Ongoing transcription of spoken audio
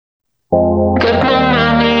Got no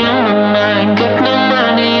money on my mind, got no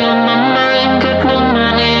money on my mind, got no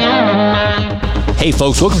money on my mind. Hey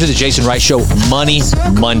folks, welcome to the Jason Wright Show, Money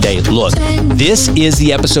Monday. Look, this is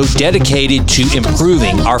the episode dedicated to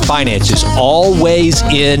improving our finances, always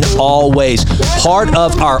in all ways. Part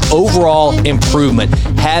of our overall improvement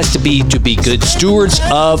has to be good stewards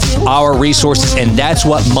of our resources, and that's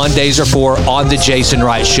what Mondays are for on the Jason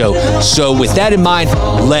Wright Show. So with that in mind,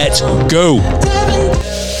 let's go.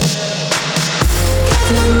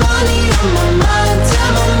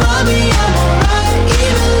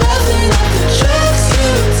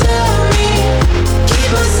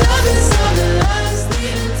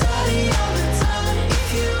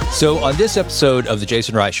 So on this episode of the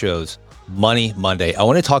Jason Wright Show's Money Monday, I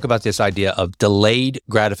want to talk about this idea of delayed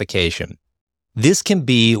gratification. This can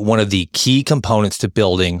be one of the key components to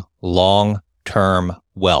building long-term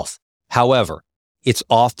wealth. However, it's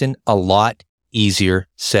often a lot easier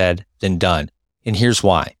said than done. And here's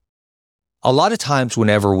why. A lot of times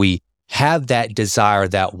whenever we have that desire,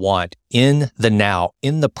 that want in the now,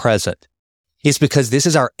 in the present, it's because this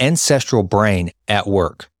is our ancestral brain at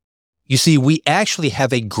work. You see, we actually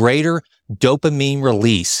have a greater dopamine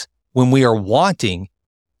release when we are wanting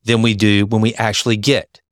than we do when we actually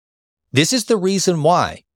get. This is the reason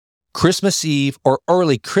why Christmas Eve or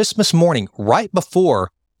early Christmas morning, right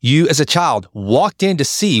before you as a child walked in to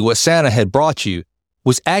see what Santa had brought you,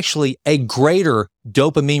 was actually a greater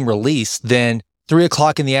dopamine release than 3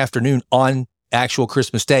 o'clock in the afternoon on actual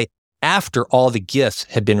Christmas Day after all the gifts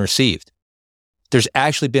had been received. There's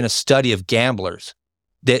actually been a study of gamblers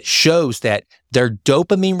that shows that their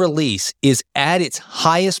dopamine release is at its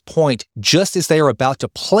highest point just as they are about to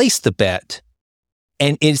place the bet,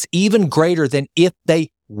 and it's even greater than if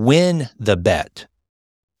they win the bet.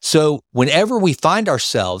 So whenever we find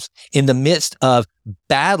ourselves in the midst of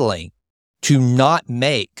battling to not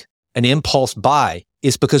make an impulse buy,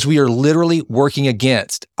 it's because we are literally working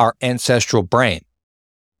against our ancestral brain.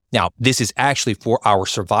 Now, this is actually for our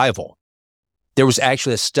survival. There was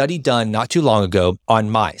actually a study done not too long ago on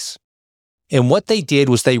mice. And what they did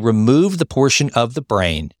was they removed the portion of the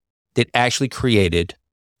brain that actually created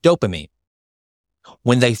dopamine.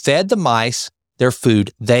 When they fed the mice their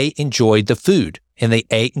food, they enjoyed the food and they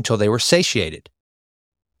ate until they were satiated.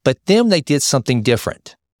 But then they did something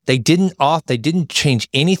different. They didn't change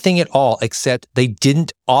anything at all except they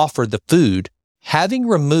didn't offer the food. Having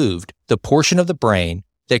removed the portion of the brain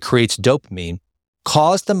that creates dopamine,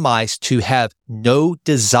 caused the mice to have no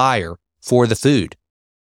desire for the food.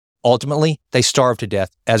 Ultimately, they starved to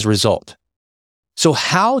death as a result. So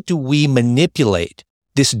how do we manipulate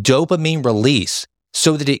this dopamine release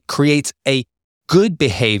so that it creates a good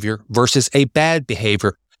behavior versus a bad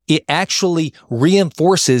behavior? It actually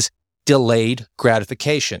reinforces delayed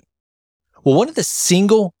gratification. Well, one of the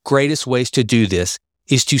single greatest ways to do this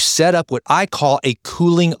is to set up what I call a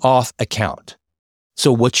cooling off account.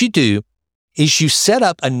 So what you do is you set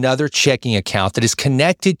up another checking account that is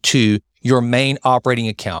connected to your main operating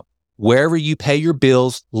account. Wherever you pay your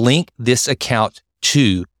bills, link this account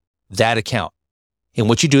to that account. And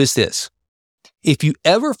what you do is this. If you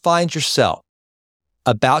ever find yourself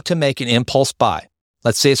about to make an impulse buy,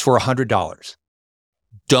 let's say it's for $100,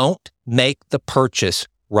 don't make the purchase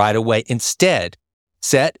right away. Instead,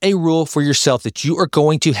 set a rule for yourself that you are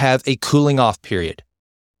going to have a cooling off period.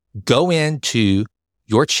 Go into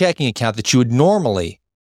your checking account that you would normally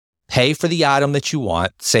pay for the item that you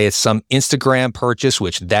want. Say it's some Instagram purchase,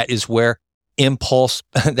 which that's where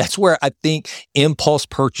I think impulse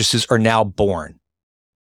purchases are now born.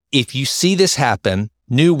 If you see this happen,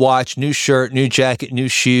 new watch, new shirt, new jacket, new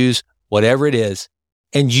shoes, whatever it is,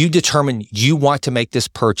 and you determine you want to make this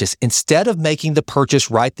purchase, instead of making the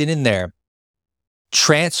purchase right then and there,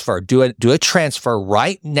 do a transfer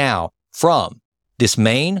right now from this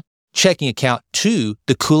main checking account to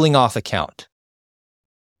the cooling off account.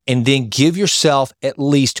 And then give yourself at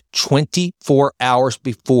least 24 hours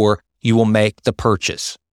before you will make the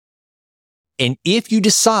purchase. And if you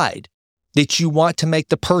decide that you want to make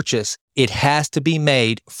the purchase, it has to be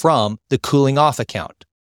made from the cooling off account.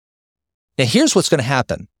 Now, here's what's going to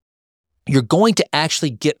happen. You're going to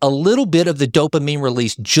actually get a little bit of the dopamine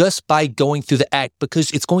release just by going through the act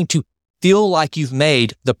because it's going to feel like you've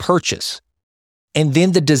made the purchase. And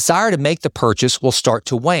then the desire to make the purchase will start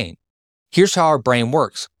to wane. Here's how our brain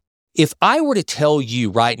works. If I were to tell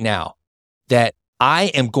you right now that I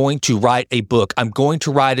am going to write a book, I'm going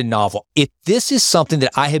to write a novel, if this is something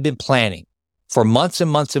that I have been planning for months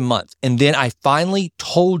and months and months, and then I finally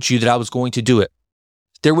told you that I was going to do it,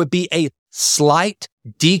 there would be a slight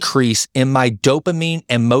decrease in my dopamine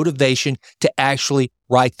and motivation to actually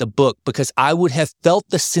write the book because I would have felt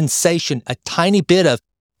the sensation, a tiny bit of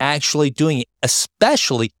actually doing it,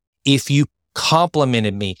 especially if you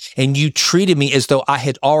complimented me and you treated me as though I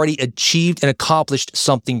had already achieved and accomplished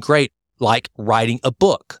something great, like writing a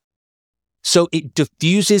book. So it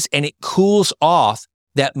diffuses and it cools off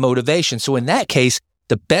that motivation. So in that case,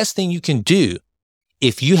 the best thing you can do,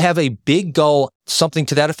 if you have a big goal, something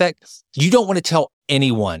to that effect, you don't want to tell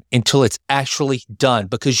anyone until it's actually done,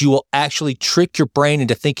 because you will actually trick your brain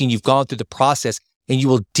into thinking you've gone through the process, and you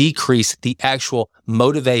will decrease the actual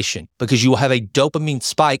motivation because you will have a dopamine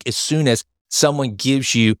spike as soon as someone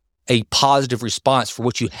gives you a positive response for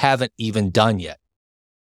what you haven't even done yet.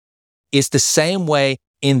 It's the same way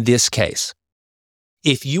in this case.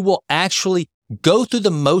 If you will actually go through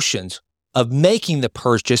the motions of making the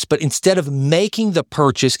purchase, but instead of making the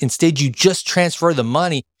purchase, instead you just transfer the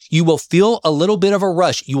money, you will feel a little bit of a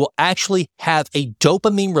rush. You will actually have a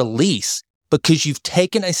dopamine release because you've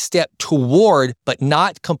taken a step toward, but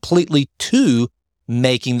not completely to,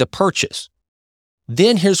 making the purchase.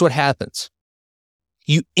 Then here's what happens.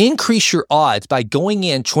 You increase your odds by going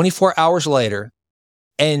in 24 hours later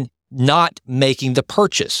and not making the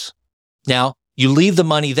purchase. Now, you leave the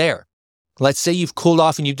money there. Let's say you've cooled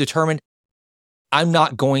off and you've determined, I'm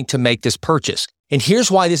not going to make this purchase. And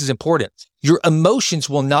here's why this is important. Your emotions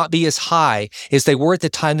will not be as high as they were at the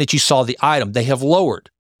time that you saw the item. They have lowered.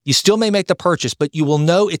 You still may make the purchase, but you will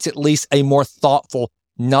know it's at least a more thoughtful,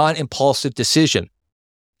 non-impulsive decision.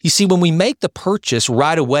 You see, when we make the purchase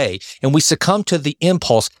right away and we succumb to the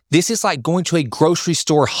impulse, this is like going to a grocery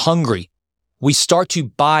store hungry. We start to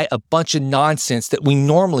buy a bunch of nonsense that we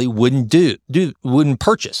normally wouldn't wouldn't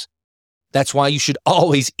purchase. That's why you should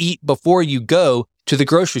always eat before you go to the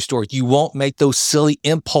grocery store. You won't make those silly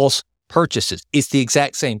impulse purchases. It's the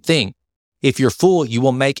exact same thing. If you're full, you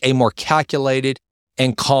will make a more calculated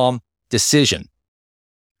and calm decision.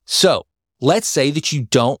 So let's say that you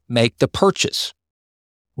don't make the purchase.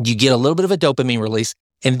 You get a little bit of a dopamine release,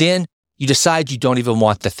 and then you decide you don't even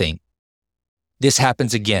want the thing. This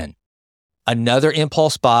happens again. Another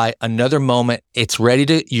impulse buy, another moment. It's ready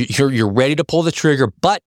to, you're ready to pull the trigger,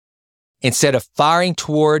 but instead of firing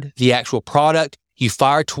toward the actual product, you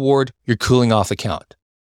fire toward your cooling off account.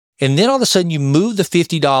 And then all of a sudden you move the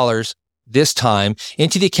 $50 this time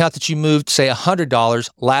into the account that you moved, say $100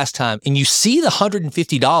 last time, and you see the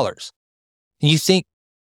 $150 and you think,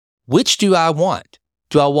 which do I want?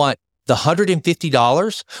 Do I want the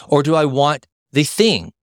 $150 or do I want the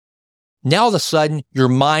thing? Now all of a sudden your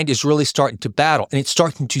mind is really starting to battle, and it's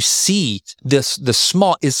starting to see this,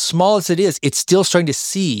 as small as it is, it's still starting to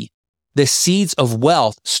see the seeds of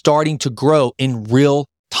wealth starting to grow in real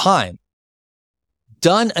time.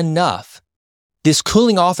 Done enough, this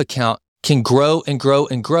cooling off account can grow and grow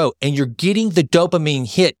and grow, and you're getting the dopamine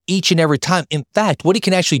hit each and every time. In fact, what it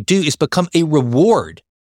can actually do is become a reward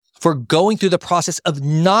for going through the process of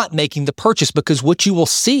not making the purchase, because what you will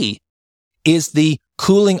see is the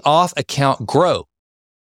cooling off account grow.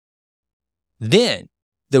 Then,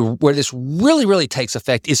 where this really, really takes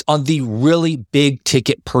effect is on the really big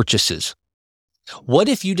ticket purchases. What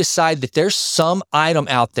if you decide that there's some item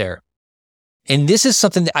out there, and this is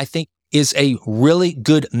something that I think is a really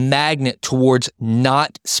good magnet towards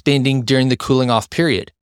not spending during the cooling off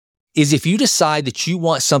period, is if you decide that you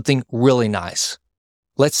want something really nice.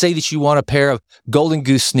 Let's say that you want a pair of Golden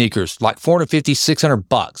Goose sneakers, like $450,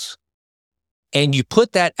 $600, and you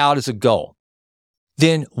put that out as a goal.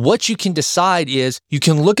 Then what you can decide is you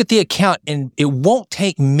can look at the account, and it won't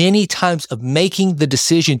take many times of making the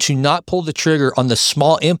decision to not pull the trigger on the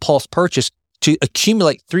small impulse purchase to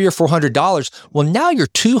accumulate $300 or $400. Well, now you're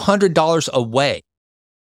 $200 away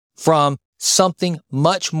from something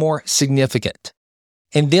much more significant.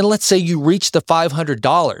 And then let's say you reach the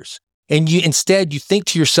 $500 and you think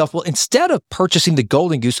to yourself, well, instead of purchasing the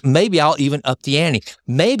Golden Goose, maybe I'll even up the ante.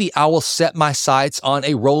 Maybe I will set my sights on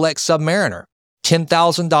a Rolex Submariner,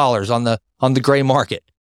 $10,000 on the gray market.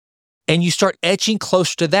 And you start etching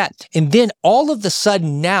closer to that. And then all of a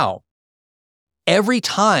sudden now, every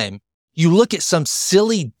time you look at some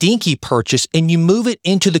silly dinky purchase and you move it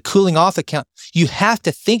into the cooling off account, you have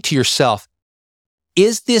to think to yourself,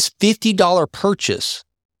 is this $50 purchase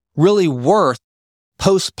really worth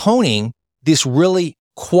postponing this really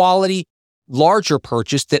quality, larger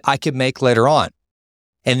purchase that I could make later on?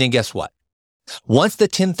 And then guess what? Once the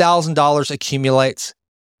 $10,000 accumulates,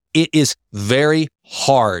 it is very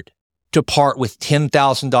hard to part with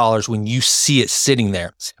 $10,000 when you see it sitting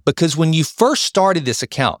there. Because when you first started this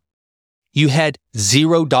account, you had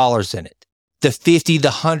 $0 in it. The 50, the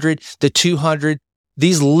 100, the 200,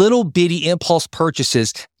 these little bitty impulse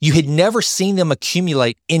purchases, you had never seen them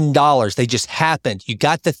accumulate in dollars. They just happened. You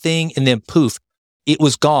got the thing and then poof, it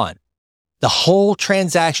was gone. The whole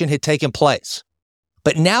transaction had taken place.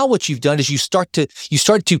 But now what you've done is you start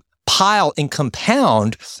to pile and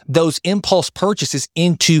compound those impulse purchases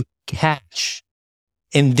into cash.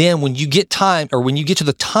 And then when you get to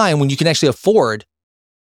the time when you can actually afford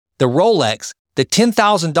the Rolex, the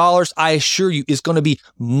 $10,000, I assure you, is going to be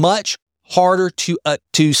much harder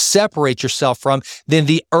to separate yourself from than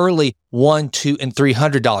the early $100, $200, and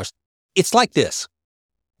 $300. It's like this.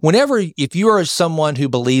 If you are someone who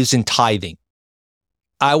believes in tithing,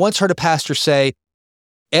 I once heard a pastor say,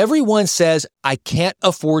 everyone says, I can't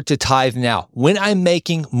afford to tithe now. When I'm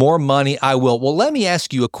making more money, I will. Well, let me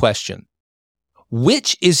ask you a question.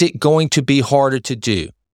 Which is it going to be harder to do?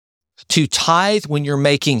 To tithe when you're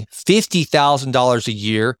making $50,000 a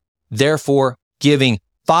year, therefore giving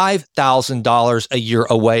 $5,000 a year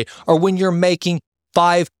away, or when you're making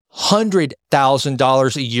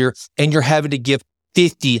 $500,000 a year and you're having to give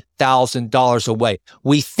 $50,000 away?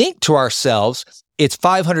 We think to ourselves, it's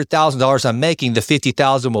 $500,000 I'm making, the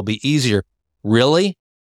 $50,000 will be easier. Really?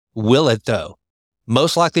 Will it though?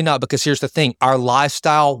 Most likely not, because here's the thing, our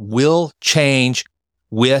lifestyle will change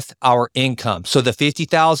with our income. So the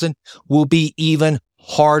 $50,000 will be even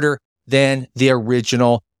harder than the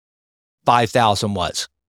original $5,000 was.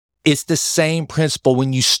 It's the same principle.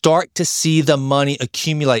 When you start to see the money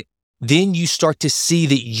accumulate, then you start to see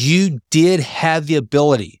that you did have the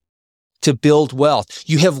ability to build wealth.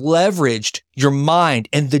 You have leveraged your mind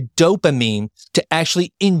and the dopamine to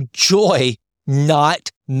actually enjoy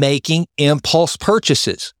not making impulse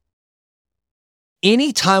purchases.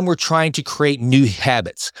 Anytime we're trying to create new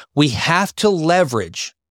habits, we have to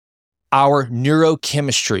leverage our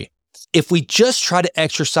neurochemistry. If we just try to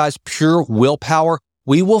exercise pure willpower,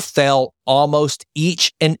 we will fail almost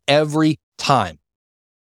each and every time.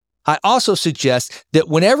 I also suggest that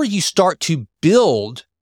whenever you start to build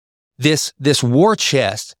this war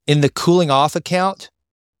chest in the cooling off account,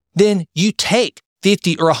 then you take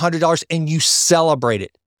 $50 or $100 and you celebrate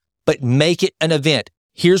it, but make it an event.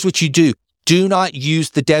 Here's what you do. Do not use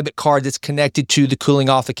the debit card that's connected to the cooling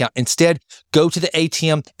off account. Instead, go to the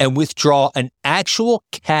ATM and withdraw an actual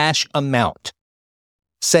cash amount.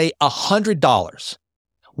 Say $100.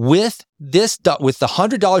 With the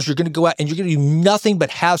 $100, you're going to go out and you're going to do nothing but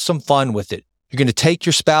have some fun with it. You're going to take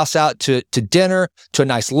your spouse out to dinner, to a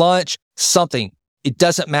nice lunch, something. It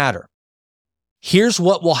doesn't matter. Here's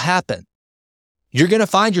what will happen. You're going to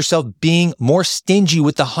find yourself being more stingy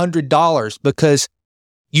with the $100 because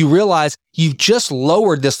you realize you've just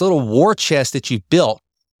lowered this little war chest that you've built.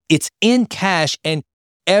 It's in cash, and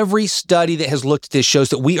every study that has looked at this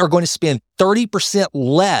shows that we are going to spend 30%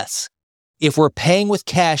 less if we're paying with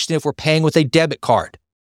cash than if we're paying with a debit card.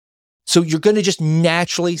 So you're going to just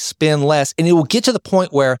naturally spend less, and it will get to the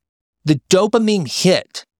point where the dopamine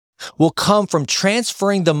hit will come from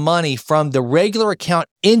transferring the money from the regular account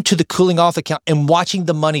into the cooling off account and watching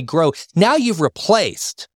the money grow. Now you've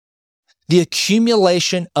replaced the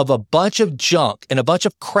accumulation of a bunch of junk and a bunch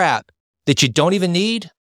of crap that you don't even need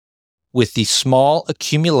with the small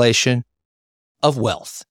accumulation of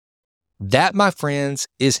wealth. That, my friends,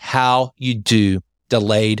 is how you do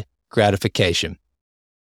delayed gratification.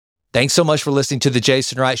 Thanks so much for listening to the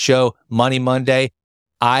Jason Wright Show, Money Monday.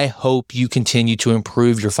 I hope you continue to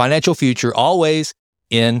improve your financial future always,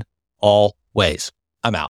 in all ways.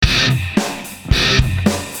 I'm out.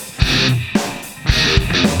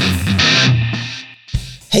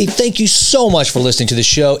 Hey, thank you so much for listening to the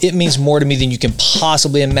show. It means more to me than you can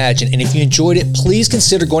possibly imagine. And if you enjoyed it, please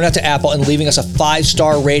consider going out to Apple and leaving us a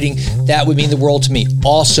 5-star rating. That would mean the world to me.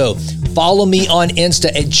 Also, follow me on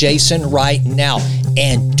Insta at Jason Wright Now.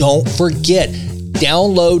 And don't forget,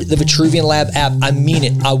 download the Vitruvian Lab app. I mean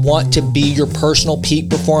it. I want to be your personal peak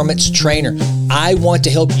performance trainer. I want to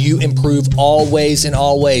help you improve always and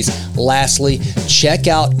always. Lastly, check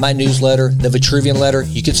out my newsletter, the Vitruvian Letter.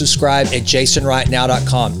 You can subscribe at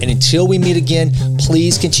jasonwrightnow.com. And until we meet again,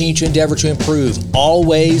 please continue to endeavor to improve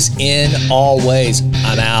always in all ways.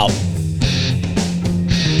 I'm out.